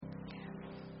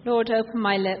Lord, open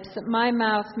my lips that my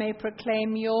mouth may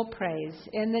proclaim your praise.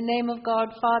 In the name of God,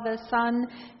 Father, Son,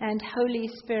 and Holy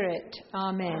Spirit.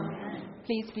 Amen.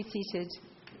 Please be seated.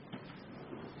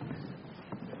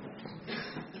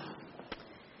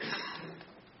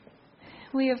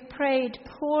 We have prayed,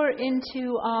 pour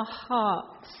into our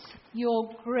hearts your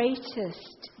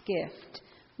greatest gift,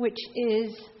 which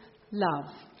is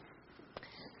love.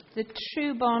 The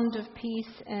true bond of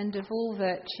peace and of all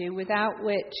virtue, without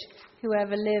which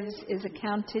whoever lives is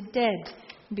accounted dead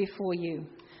before you.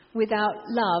 Without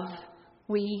love,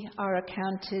 we are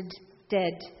accounted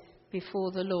dead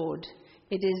before the Lord.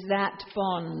 It is that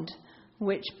bond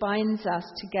which binds us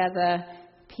together,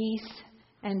 peace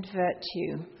and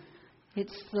virtue.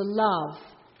 It's the love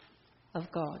of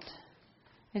God.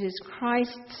 It is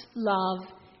Christ's love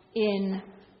in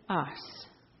us.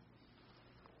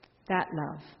 That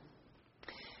love.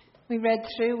 We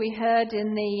heard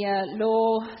in the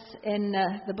laws in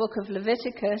the book of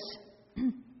Leviticus,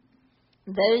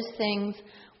 those things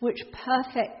which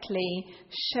perfectly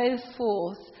show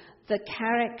forth the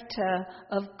character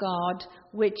of God,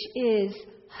 which is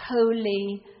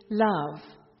holy love.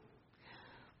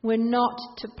 We're not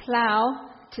to plough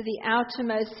to the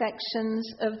outermost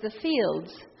sections of the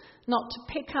fields, not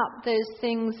to pick up those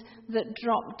things that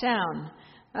drop down.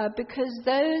 Because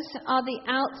those are the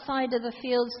outside of the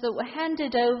fields that were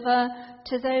handed over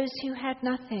to those who had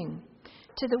nothing,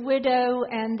 to the widow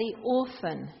and the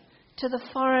orphan, to the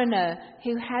foreigner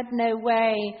who had no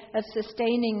way of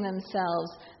sustaining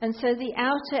themselves. And so the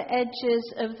outer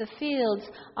edges of the fields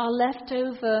are left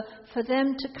over for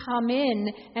them to come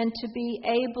in and to be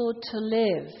able to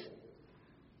live.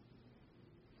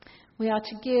 We are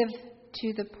to give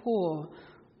to the poor.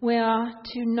 We are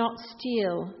to not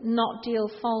steal, not deal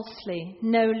falsely,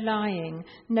 no lying,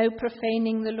 no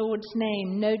profaning the Lord's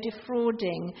name, no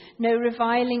defrauding, no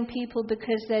reviling people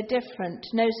because they're different,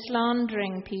 no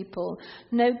slandering people,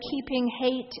 no keeping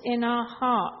hate in our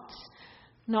hearts,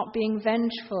 not being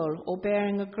vengeful or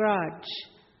bearing a grudge.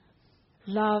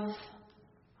 Love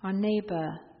our neighbour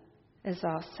as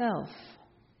ourselves.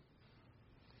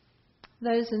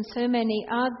 Those and so many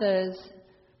others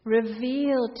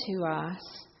reveal to us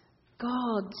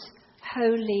God's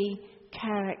holy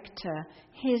character,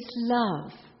 his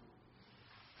love.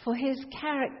 For his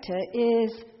character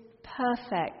is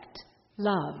perfect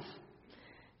love.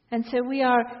 And so we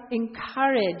are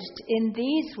encouraged in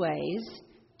these ways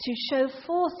to show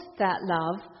forth that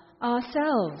love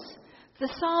ourselves.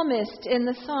 The psalmist in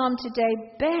the psalm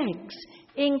today begs,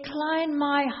 "Incline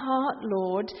my heart,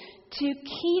 Lord, to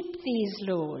keep these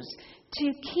laws,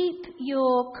 to keep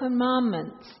your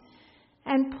commandments."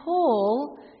 And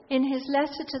Paul, in his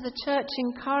letter to the church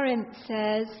in Corinth,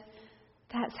 says,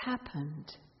 that's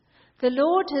happened. The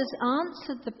Lord has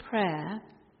answered the prayer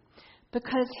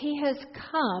because he has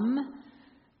come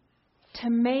to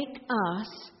make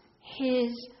us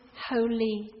his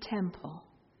holy temple.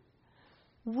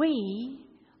 We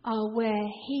are where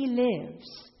he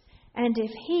lives. And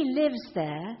if he lives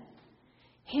there,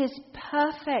 his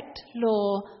perfect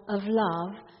law of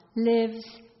love lives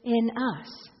in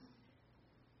us.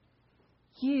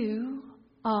 You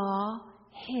are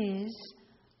his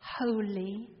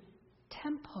holy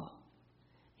temple.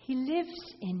 He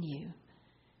lives in you.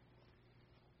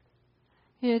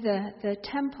 You know, the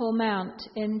Temple Mount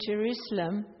in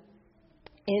Jerusalem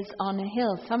is on a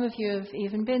hill. Some of you have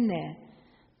even been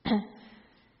there.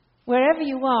 Wherever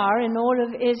you are in all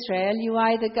of Israel, you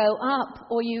either go up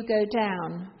or you go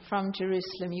down from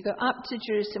Jerusalem. You go up to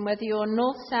Jerusalem, whether you're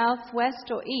north, south, west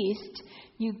or east,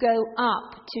 you go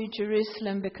up to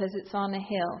Jerusalem because it's on a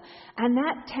hill. And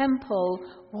that temple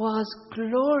was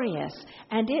glorious,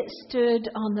 and it stood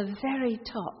on the very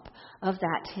top of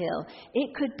that hill.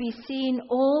 It could be seen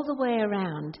all the way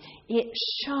around. It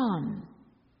shone.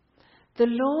 The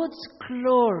Lord's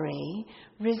glory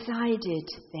resided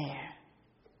there.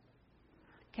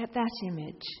 Get that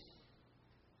image.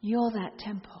 You're that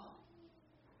temple.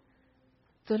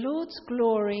 The Lord's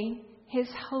glory, his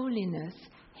holiness,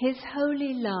 his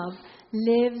holy love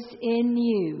lives in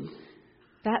you.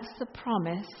 That's the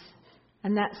promise,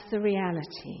 and that's the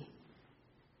reality.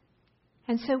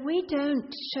 And so we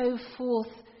don't show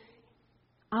forth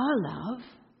our love.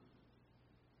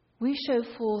 We show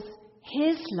forth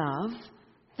his love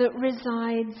that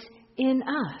resides in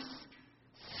us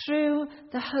through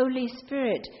the Holy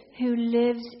Spirit who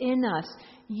lives in us.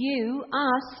 You,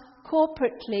 us,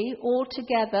 corporately, all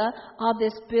together, are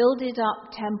this builded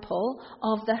up temple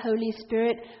of the Holy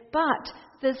Spirit, but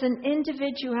there's an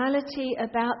individuality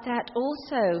about that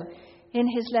also. In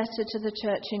his letter to the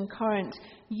church in Corinth,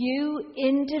 you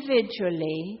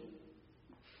individually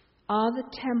are the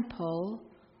temple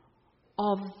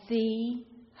of the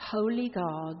holy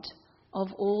God of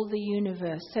all the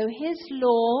universe. So his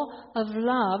law of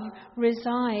love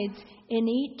resides in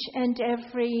each and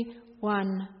every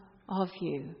one of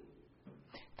you.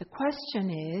 The question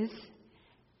is,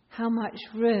 how much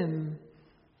room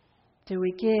do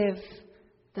we give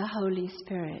the Holy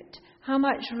Spirit? How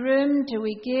much room do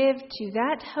we give to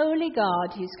that holy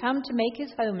God who's come to make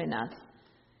his home in us?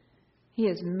 He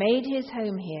has made his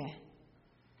home here.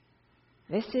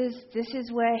 This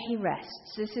is where he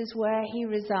rests. This is where he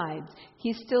resides.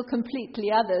 He's still completely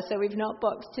other, so we've not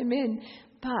boxed him in.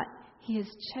 But he has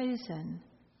chosen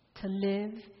to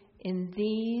live in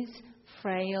these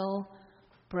frail,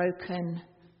 broken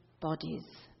bodies.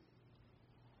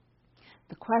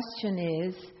 The question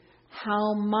is,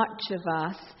 how much of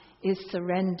us is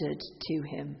surrendered to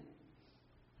him?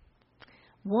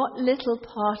 What little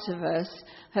part of us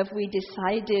have we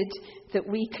decided that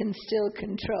we can still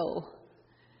control?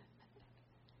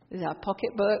 Is our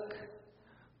pocketbook,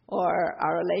 or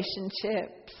our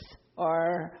relationships,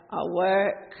 or our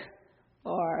work,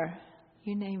 or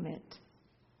you name it?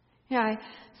 Yeah, I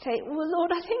say, well,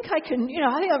 Lord, I think I can,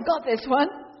 I think I've got this one.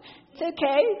 It's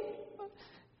okay.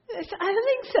 I don't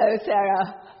think so,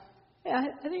 Sarah. Yeah,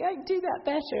 I think I can do that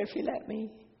better if you let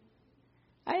me.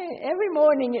 Every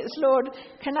morning it's, Lord,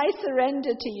 can I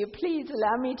surrender to you? Please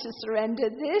allow me to surrender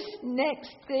this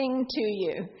next thing to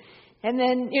you. And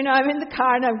then, I'm in the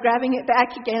car and I'm grabbing it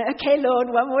back again. Okay, Lord,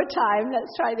 one more time.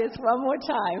 Let's try this one more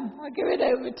time. I'll give it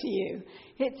over to you.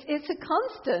 It's a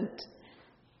constant.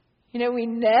 We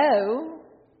know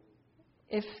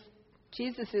if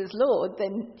Jesus is Lord,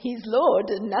 then he's Lord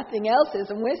and nothing else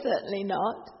is, and we're certainly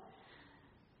not.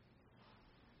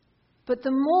 But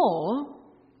the more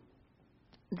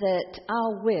that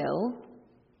our will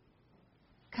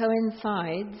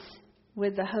coincides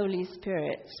with the Holy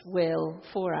Spirit's will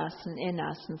for us and in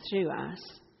us and through us,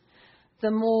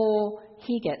 the more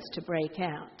he gets to break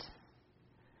out.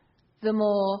 The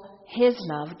more his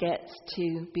love gets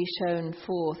to be shown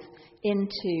forth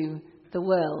into the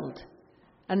world.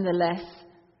 And the less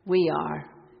we are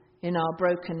in our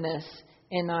brokenness,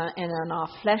 in our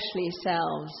fleshly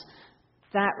selves,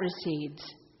 that recedes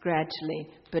gradually.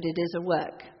 But it is a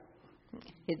work.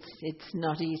 It's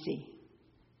not easy.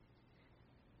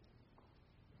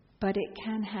 But it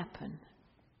can happen.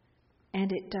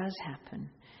 And it does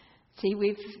happen. See,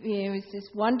 it's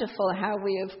just wonderful how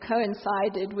we have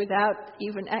coincided without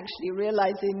even actually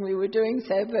realizing we were doing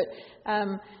so. But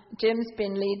Jim's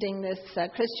been leading this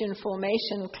Christian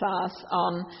formation class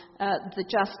on the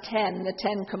Just 10, the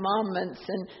 10 Commandments.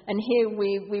 And here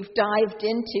we've dived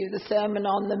into the Sermon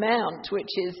on the Mount, which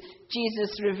is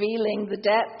Jesus revealing the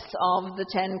depths of the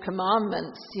 10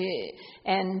 Commandments.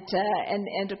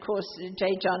 And of course,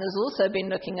 J. John has also been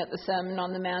looking at the Sermon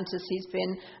on the Mount as he's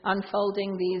been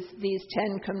unfolding these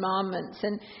 10 Commandments.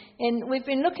 And we've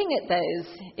been looking at those.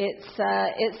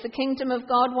 It's the Kingdom of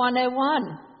God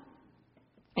 101.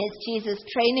 It's Jesus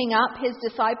training up his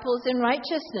disciples in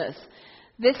righteousness.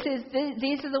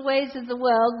 These are the ways of the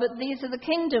world, but these are the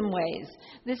kingdom ways.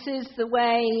 This is the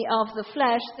way of the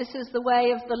flesh. This is the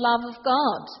way of the love of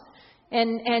God.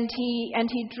 And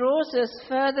he draws us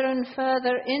further and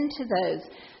further into those.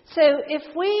 So if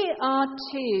we are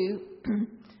to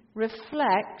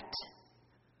reflect,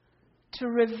 to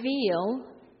reveal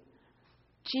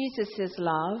Jesus'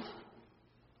 love,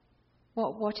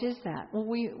 what is that? Well,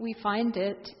 we find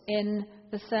it in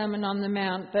the Sermon on the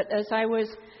Mount. But as I was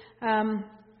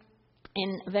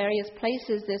in various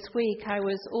places this week, I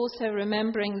was also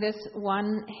remembering this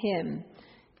one hymn.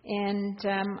 And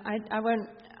I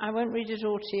won't read it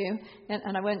all to you,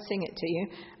 and I won't sing it to you.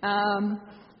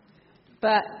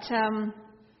 But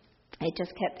it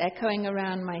just kept echoing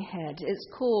around my head. It's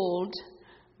called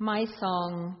My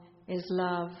Song is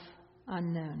Love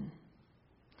Unknown.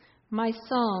 My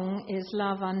song is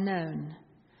love unknown,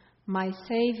 my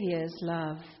Saviour's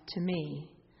love to me,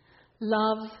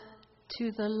 love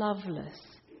to the loveless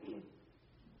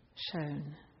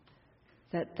shown,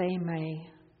 that they may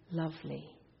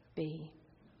lovely be.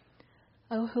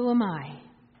 Oh, who am I,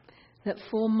 that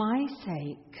for my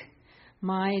sake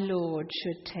my Lord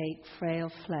should take frail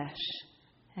flesh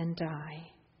and die?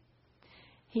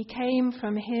 He came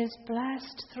from his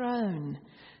blessed throne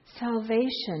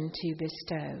salvation to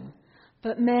bestow,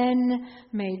 but men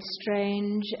made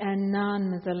strange, and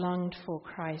none the longed-for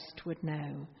Christ would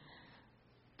know.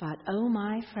 But, oh,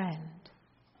 my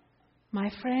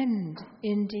friend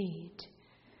indeed,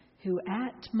 who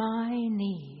at my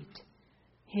need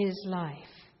his life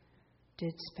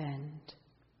did spend.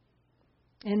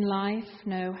 In life,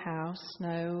 no house,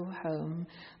 no home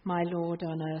my Lord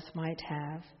on earth might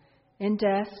have. In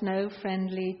death, no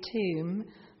friendly tomb,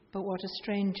 but what a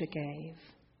stranger gave.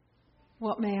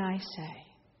 What may I say?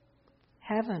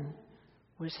 Heaven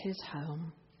was his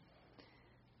home,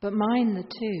 but mine the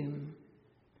tomb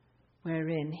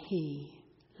wherein he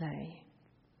lay.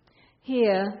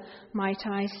 Here might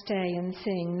I stay and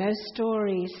sing no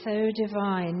story so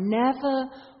divine. Never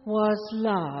was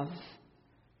love,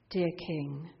 dear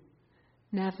King,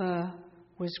 never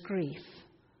was grief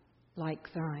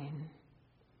like thine.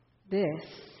 This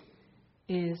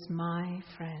is my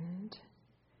friend,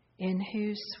 in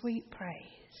whose sweet praise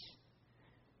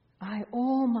I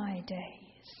all my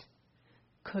days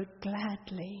could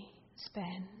gladly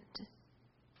spend.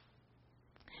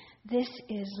 This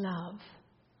is love,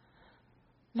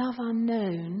 love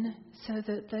unknown, so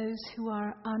that those who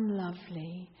are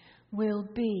unlovely will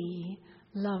be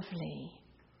lovely.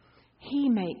 He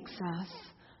makes us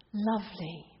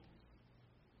lovely.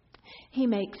 He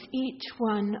makes each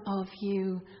one of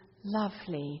you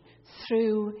lovely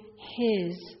through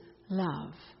his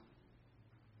love.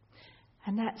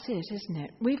 And that's it, isn't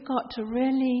it? We've got to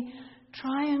really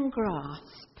try and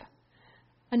grasp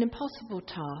an impossible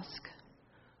task,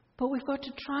 but we've got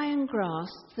to try and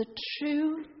grasp the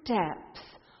true depth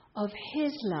of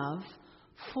his love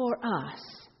for us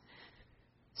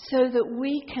so that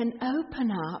we can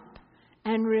open up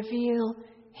and reveal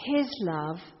his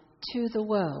love to the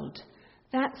world.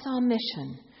 That's our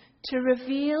mission, to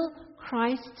reveal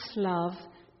Christ's love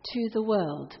to the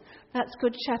world. That's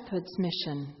Good Shepherd's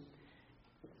mission.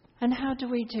 And how do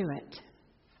we do it?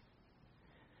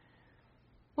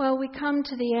 Well, we come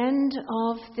to the end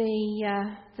of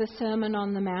the Sermon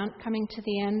on the Mount, coming to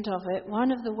the end of it.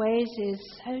 One of the ways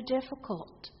is so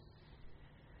difficult.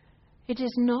 It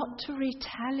is not to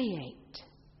retaliate.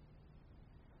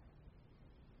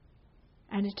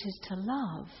 And it is to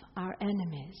love our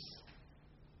enemies.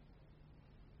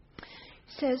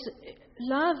 It says,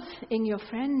 loving your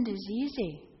friend is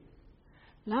easy.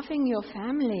 Loving your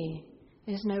family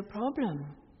is no problem.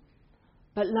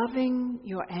 But loving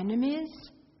your enemies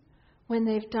when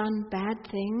they've done bad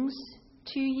things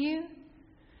to you?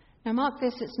 Now mark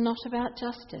this, it's not about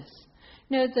justice.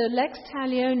 No, the lex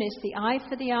talionis, the eye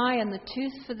for the eye and the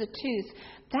tooth for the tooth,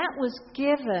 that was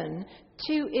given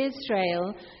to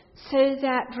Israel so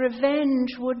that revenge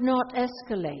would not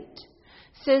escalate.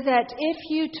 So that if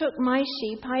you took my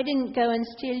sheep, I didn't go and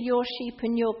steal your sheep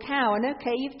and your cow. And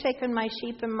okay, you've taken my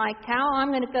sheep and my cow. I'm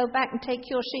going to go back and take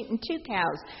your sheep and 2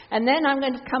 cows. And then I'm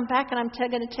going to come back and I'm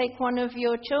going to take one of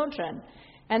your children.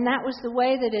 And that was the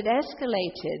way that it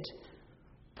escalated.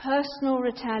 Personal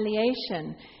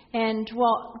retaliation. And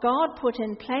what God put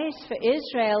in place for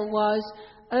Israel was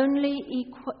only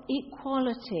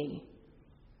equality.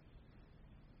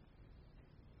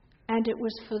 And it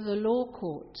was for the law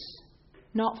courts,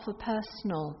 not for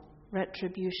personal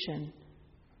retribution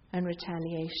and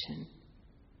retaliation.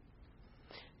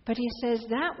 But he says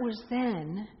that was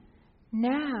then.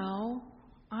 Now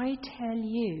I tell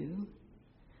you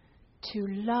to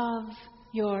love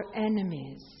your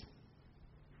enemies.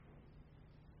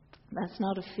 That's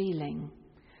not a feeling.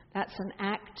 That's an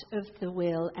act of the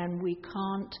will, and we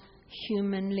can't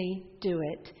humanly do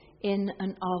it in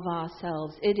and of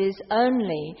ourselves. It is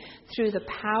only through the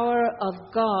power of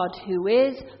God, who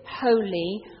is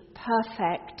holy,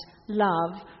 perfect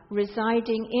love,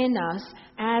 residing in us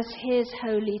as his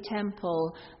holy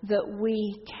temple, that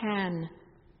we can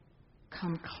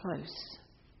come close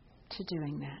to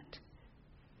doing that.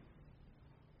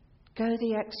 Go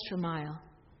the extra mile.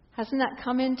 Hasn't that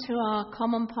come into our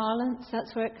common parlance?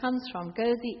 That's where it comes from.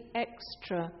 Go the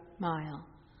extra mile.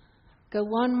 Go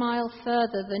 1 mile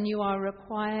further than you are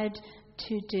required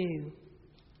to do.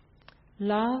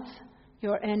 Love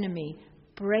your enemy.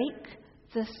 Break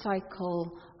the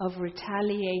cycle of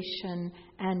retaliation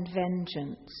and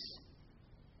vengeance.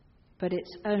 But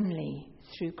it's only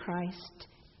through Christ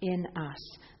in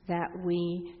us that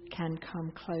we can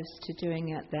come close to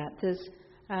doing it. There's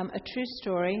a true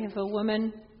story of a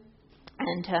woman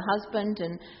and her husband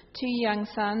and 2 young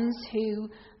sons who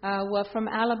were from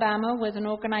Alabama with an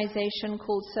organization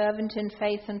called Servant in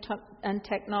Faith and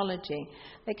Technology.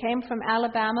 They came from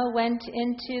Alabama, went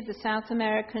into the South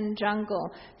American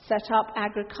jungle, set up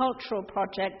agricultural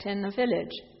project in the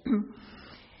village.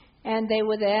 And they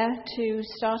were there to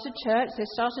start a church. They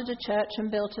started a church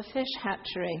and built a fish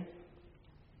hatchery.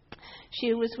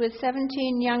 She was with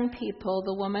 17 young people,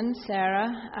 the woman,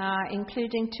 Sarah,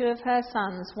 including 2 of her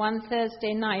sons, one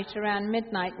Thursday night around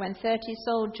midnight when 30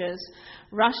 soldiers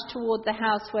rushed toward the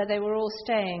house where they were all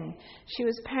staying. She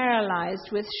was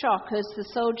paralyzed with shock as the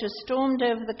soldiers stormed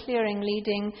over the clearing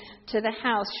leading to the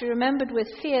house. She remembered with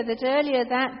fear that earlier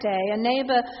that day a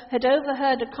neighbor had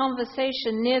overheard a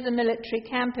conversation near the military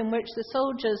camp in which the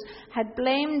soldiers had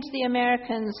blamed the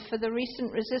Americans for the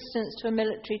recent resistance to a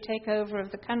military takeover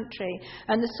of the country,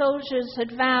 and the soldiers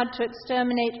had vowed to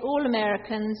exterminate all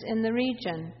Americans in the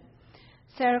region.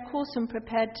 Sarah Corson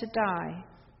prepared to die.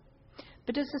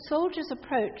 But as the soldiers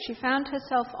approached, she found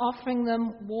herself offering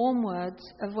them warm words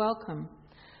of welcome.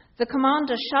 The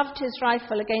commander shoved his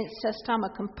rifle against her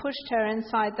stomach and pushed her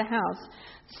inside the house.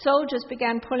 The soldiers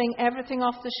began pulling everything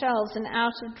off the shelves and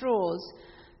out of drawers.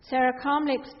 Sarah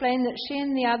calmly explained that she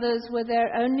and the others were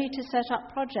there only to set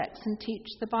up projects and teach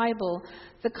the Bible.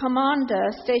 The commander,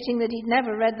 stating that he'd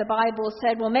never read the Bible,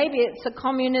 said, "Well, maybe it's a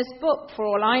communist book for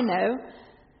all I know."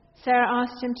 Sarah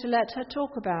asked him to let her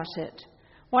talk about it.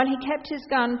 While he kept his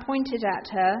gun pointed at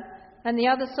her and the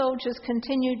other soldiers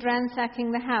continued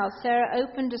ransacking the house, Sarah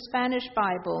opened a Spanish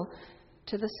Bible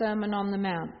to the Sermon on the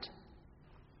Mount.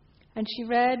 And she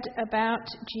read about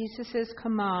Jesus'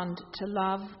 command to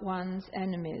love one's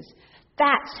enemies.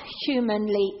 "That's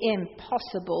humanly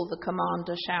impossible," the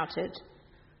commander shouted.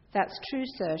 "That's true,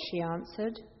 sir," she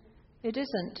answered. "It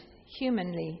isn't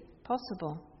humanly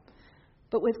possible.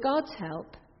 But with God's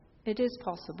help, it is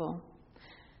possible."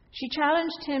 She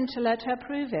challenged him to let her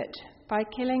prove it by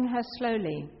killing her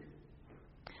slowly.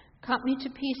 "Cut me to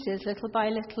pieces little by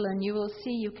little, and you will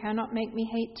see you cannot make me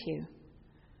hate you.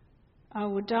 I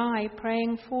will die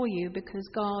praying for you because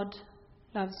God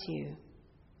loves you."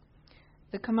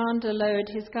 The commander lowered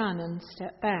his gun and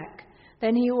stepped back.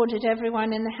 Then he ordered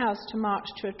everyone in the house to march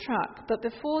to a truck. But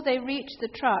before they reached the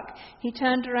truck, he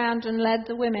turned around and led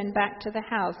the women back to the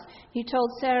house. He told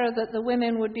Sarah that the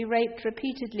women would be raped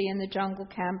repeatedly in the jungle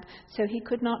camp, so he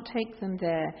could not take them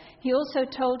there. He also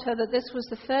told her that this was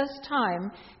the first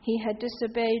time he had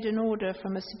disobeyed an order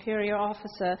from a superior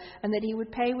officer and that he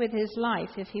would pay with his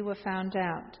life if he were found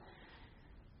out.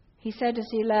 He said as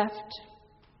he left,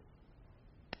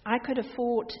 "I could have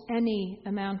fought any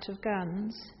amount of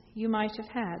guns you might have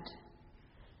had.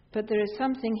 But there is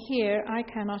something here I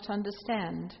cannot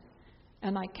understand,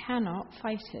 and I cannot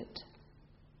fight it."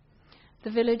 The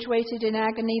village waited in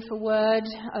agony for word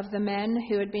of the men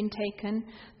who had been taken.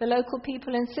 The local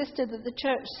people insisted that the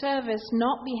church service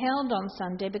not be held on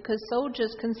Sunday because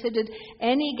soldiers considered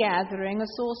any gathering a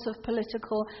source of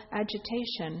political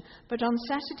agitation. But on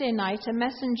Saturday night, a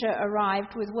messenger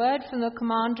arrived with word from the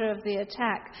commander of the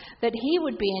attack that he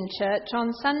would be in church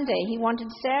on Sunday. He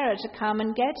wanted Sarah to come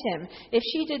and get him. If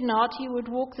she did not, he would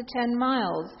walk the 10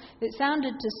 miles. It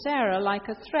sounded to Sarah like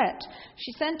a threat.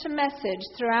 She sent a message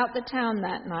throughout the town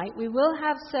that night. "We will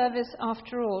have service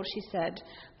after all," she said,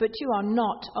 "but you are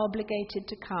not obligated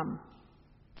to come.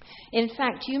 In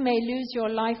fact, you may lose your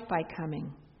life by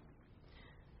coming."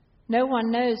 No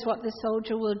one knows what the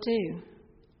soldier will do.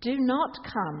 Do not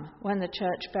come when the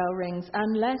church bell rings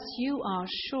unless you are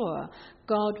sure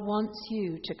God wants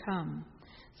you to come.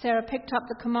 Sarah picked up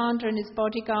the commander and his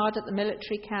bodyguard at the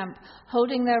military camp.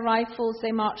 Holding their rifles,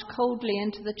 they marched coldly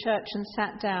into the church and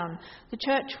sat down. The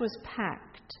church was packed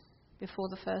before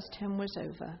the first hymn was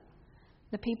over.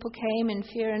 The people came in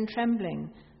fear and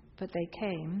trembling, but they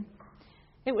came.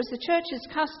 It was the church's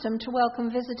custom to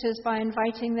welcome visitors by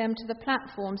inviting them to the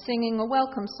platform, singing a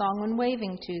welcome song and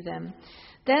waving to them.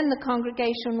 Then the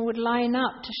congregation would line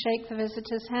up to shake the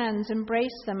visitors' hands,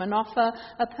 embrace them, and offer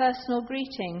a personal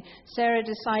greeting. Sarah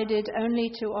decided only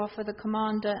to offer the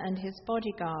commander and his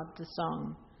bodyguard the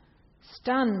song.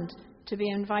 Stunned to be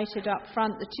invited up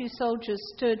front, the 2 soldiers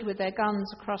stood with their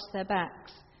guns across their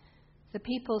backs. The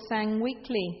people sang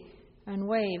weakly and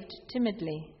waved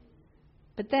timidly.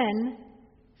 But then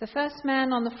the first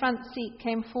man on the front seat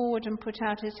came forward and put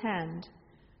out his hand.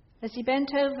 As he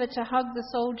bent over to hug the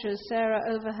soldiers, Sarah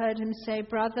overheard him say,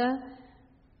 "Brother,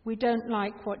 we don't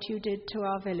like what you did to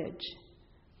our village,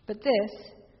 but this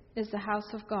is the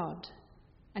house of God,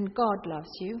 and God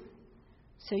loves you,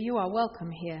 so you are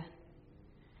welcome here."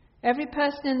 Every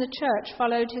person in the church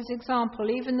followed his example,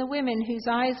 even the women whose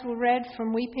eyes were red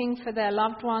from weeping for their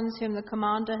loved ones whom the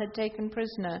commander had taken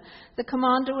prisoner. The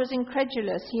commander was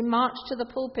incredulous. He marched to the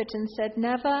pulpit and said,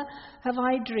 "Never have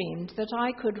I dreamed that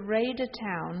I could raid a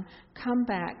town, come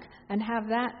back, and have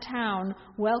that town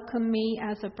welcome me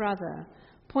as a brother."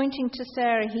 Pointing to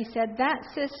Sarah, he said, "That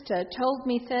sister told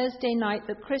me Thursday night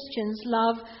that Christians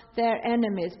love their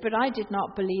enemies, but I did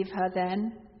not believe her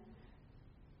then."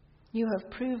 You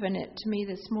have proven it to me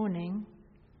this morning.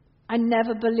 I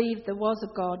never believed there was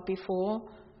a God before,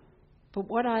 but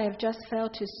what I have just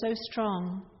felt is so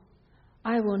strong.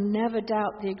 I will never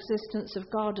doubt the existence of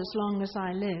God as long as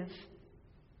I live.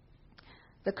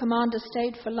 The commander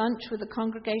stayed for lunch with the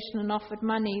congregation and offered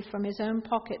money from his own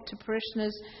pocket to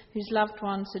parishioners whose loved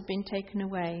ones had been taken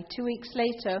away. 2 weeks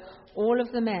later, all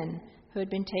of the men who had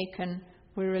been taken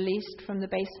were released from the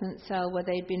basement cell where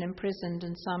they'd been imprisoned,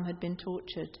 and some had been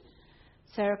tortured.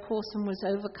 Sarah Corson was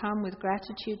overcome with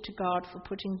gratitude to God for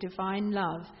putting divine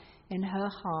love in her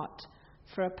heart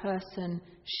for a person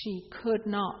she could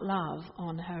not love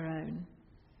on her own.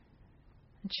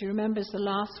 And she remembers the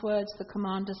last words the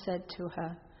commander said to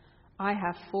her: I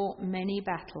have fought many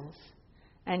battles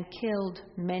and killed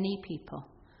many people.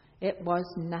 It was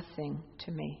nothing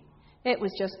to me. It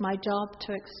was just my job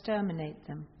to exterminate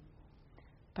them.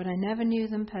 But I never knew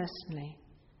them personally.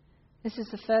 This is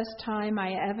the first time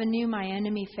I ever knew my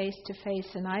enemy face to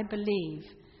face, and I believe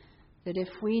that if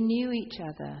we knew each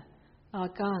other, our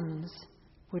guns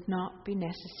would not be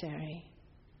necessary.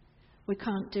 We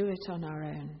can't do it on our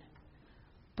own.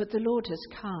 But the Lord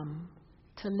has come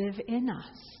to live in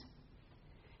us.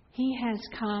 He has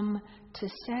come to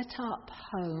set up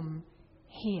home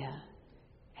here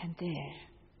and there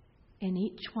in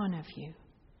each one of you.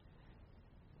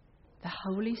 The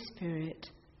Holy Spirit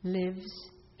lives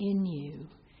in you,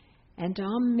 and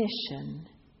our mission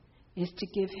is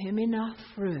to give him enough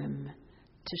room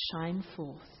to shine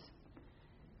forth.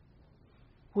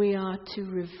 We are to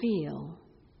reveal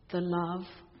the love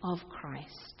of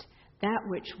Christ, that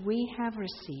which we have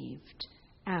received,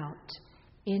 out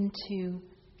into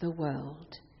the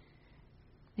world.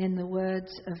 In the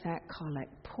words of that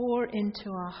collect, pour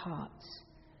into our hearts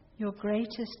your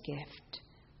greatest gift,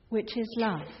 which is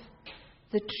love,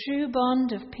 the true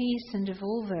bond of peace and of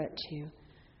all virtue,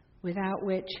 without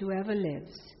which whoever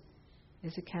lives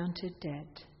is accounted dead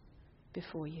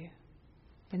before you.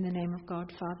 In the name of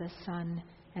God, Father, Son,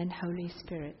 and Holy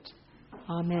Spirit.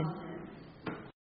 Amen.